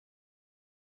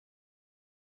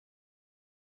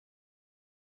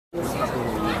Ed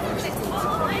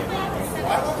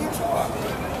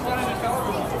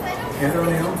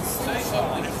O'Neill?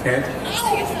 Ed?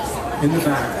 In the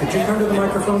back. Could you come to the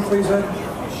microphone, please, Ed?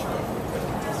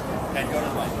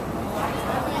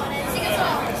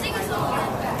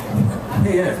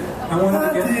 Hey, Ed. I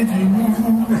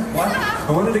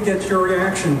wanted to get your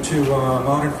reaction to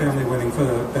Modern Family winning for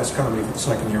the best comedy for the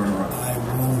second year in a row. I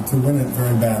wanted to win it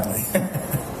very badly.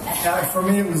 For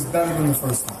me, it was better than the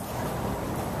first time.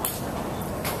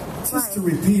 Just to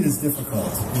repeat is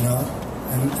difficult, you know,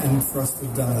 and for us to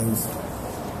have done it,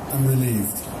 I'm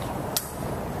relieved.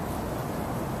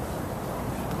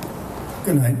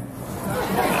 Good night.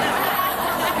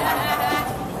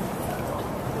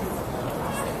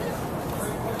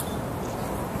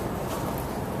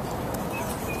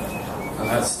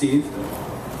 Steve,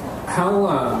 how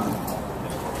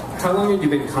long have you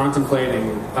been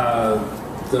contemplating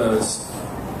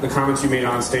the comments you made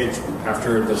on stage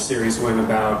after the series win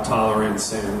about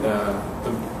tolerance and the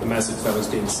message that was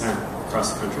being sent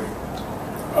across the country?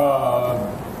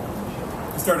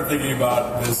 I started thinking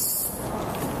about this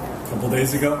a couple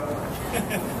days ago.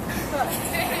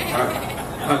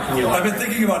 I've been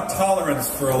thinking about tolerance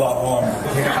for a lot longer,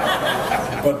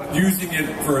 but using it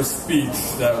for a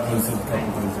speech, that was a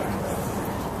couple days ago.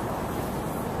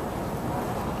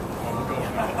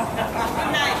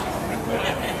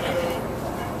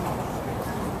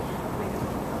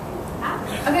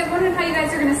 Okay, I'm wondering how you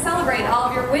guys are going to celebrate all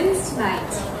of your wins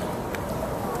tonight.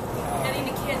 Getting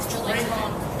the kids to like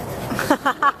long.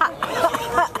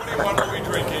 What are we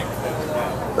drinking?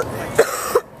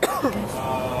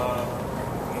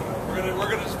 We're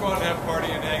gonna just go out and have a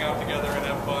party and hang out together and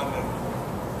have fun and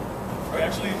we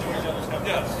actually enjoy each other's company.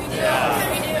 Yes. We do.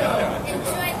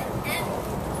 Enjoy it.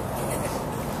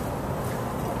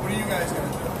 What are you guys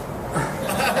gonna do?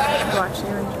 Watch you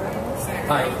enjoy it.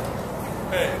 Hi.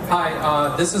 Hey.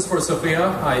 Hi, this is for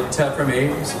Sophia. Hi, Ted from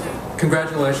me.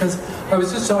 Congratulations. I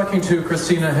was just talking to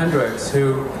Christina Hendricks,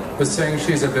 who was saying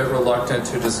she's a bit reluctant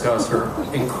to discuss her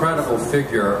incredible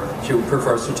figure. She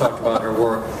prefers to talk about her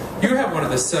work. You have one of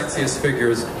the sexiest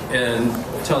figures in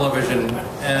television,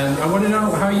 and I want to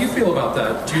know how you feel about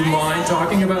that. Do you mind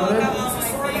talking about it?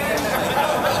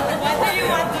 What do you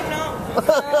want to know?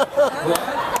 What?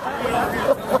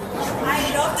 I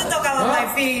love to talk about my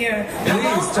figure.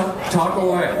 Please, talk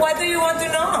away. What do you want to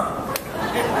know?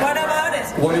 What about it?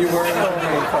 What are you wearing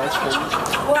underneath?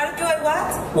 What do I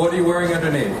what? What are you wearing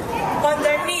underneath?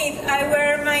 Underneath, I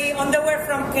wear my underwear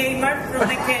from Kmart, from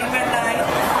the Kmart line.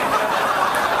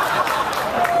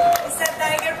 It's a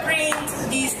tiger print,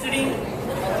 G-string.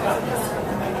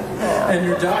 And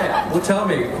your diet. Well, tell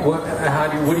me, what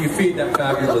do you feed that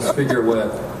fabulous figure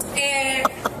with?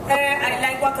 I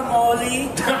like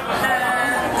guacamole,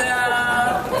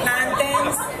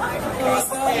 plantains,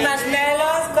 also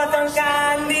marshmallows, cotton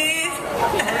candies.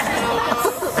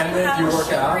 And then you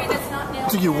work out?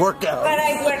 Do you work out? But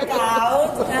I work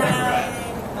out.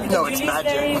 No, it's Julie's not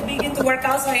very big into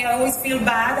workout, so I always feel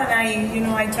bad, and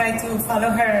I try to follow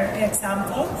her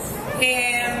example.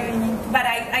 But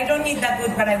I don't eat that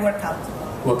good, but I work out.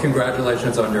 Well,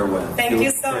 congratulations on your win. Thank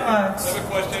you so much. I have a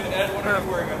question. Ed, what are you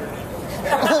wearing underneath?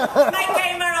 My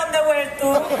Kmart underwear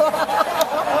too.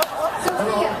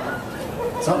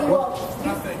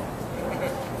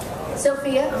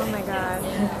 Sophia? Oh my God.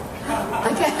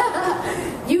 Okay.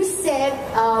 You said,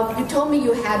 you told me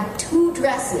you had 2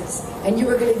 dresses and you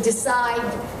were going to decide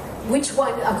which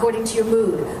one according to your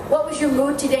mood. What was your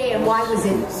mood today and why was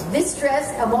it this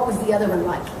dress and what was the other one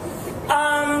like?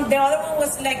 The other one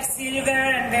was like silver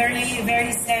and very,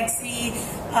 very sexy.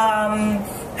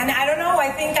 And I don't know,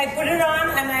 I think I put it on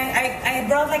and I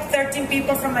brought like 13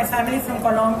 people from my family from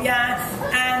Colombia.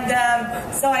 And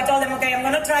so I told them, okay, I'm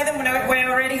going to try them when I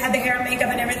already had the hair and makeup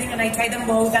and everything. And I tried them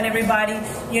both and everybody,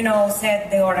 said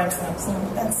the orange one. So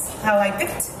that's how I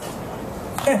picked.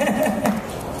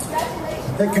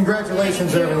 Hey,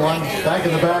 congratulations, everyone. Back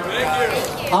in the back.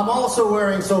 I'm also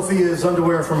wearing Sophia's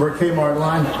underwear from her Kmart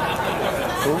line.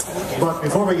 But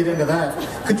before we get into that,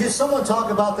 could someone talk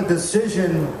about the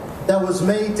decision that was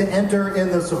made to enter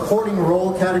in the supporting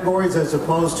role categories as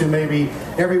opposed to maybe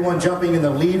everyone jumping in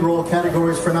the lead role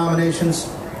categories for nominations?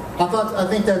 I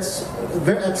think that's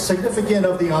significant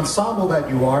of the ensemble that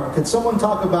you are. Could someone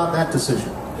talk about that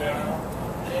decision?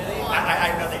 I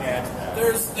have nothing to add to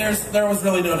that. There was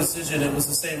really no decision. It was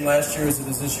the same last year as it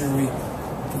is this year. We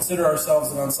consider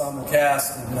ourselves an ensemble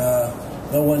cast, and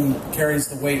no one carries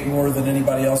the weight more than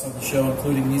anybody else on the show,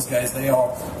 including these guys. They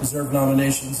all deserve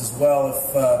nominations as well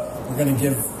if we're going to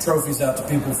give trophies out to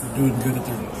people for doing good at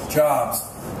their jobs.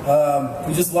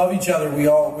 We just love each other. We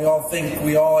all think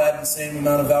we all add the same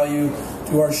amount of value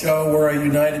to our show. We're a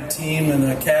united team and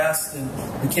a cast, and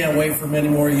we can't wait for many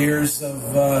more years of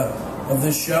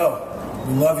this show.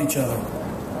 We love each other.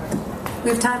 We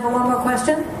have time for one more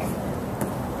question.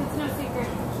 It's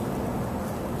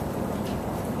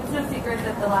no secret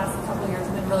that the last couple of years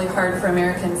have been really hard for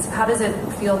Americans. How does it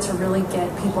feel to really get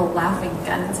people laughing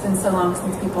again? It's been so long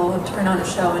since people have turned on a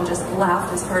show and just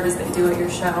laughed as hard as they do at your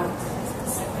show.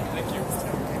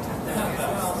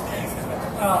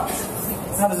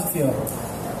 How does it feel?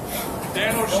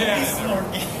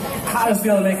 How does it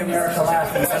feel to make America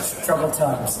laugh in such troubled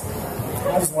times?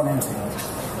 I just want to answer that.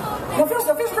 Well, it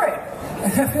feels great.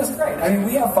 It feels great. I mean,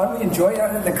 we have fun. We enjoy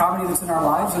the comedy that's in our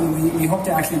lives, and we hope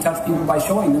to actually touch people by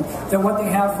showing them that what they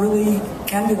have really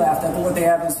can be laughed at, but what they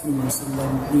have is humorous, and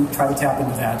then we try to tap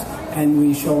into that. And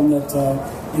we show them that,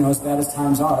 as bad as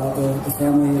times are, that the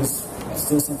family is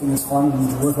still something that's fun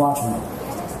and worth watching.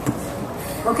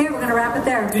 Okay, we're going to wrap it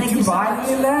there. Did you buy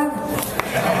any of that?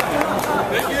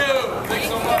 Thank you.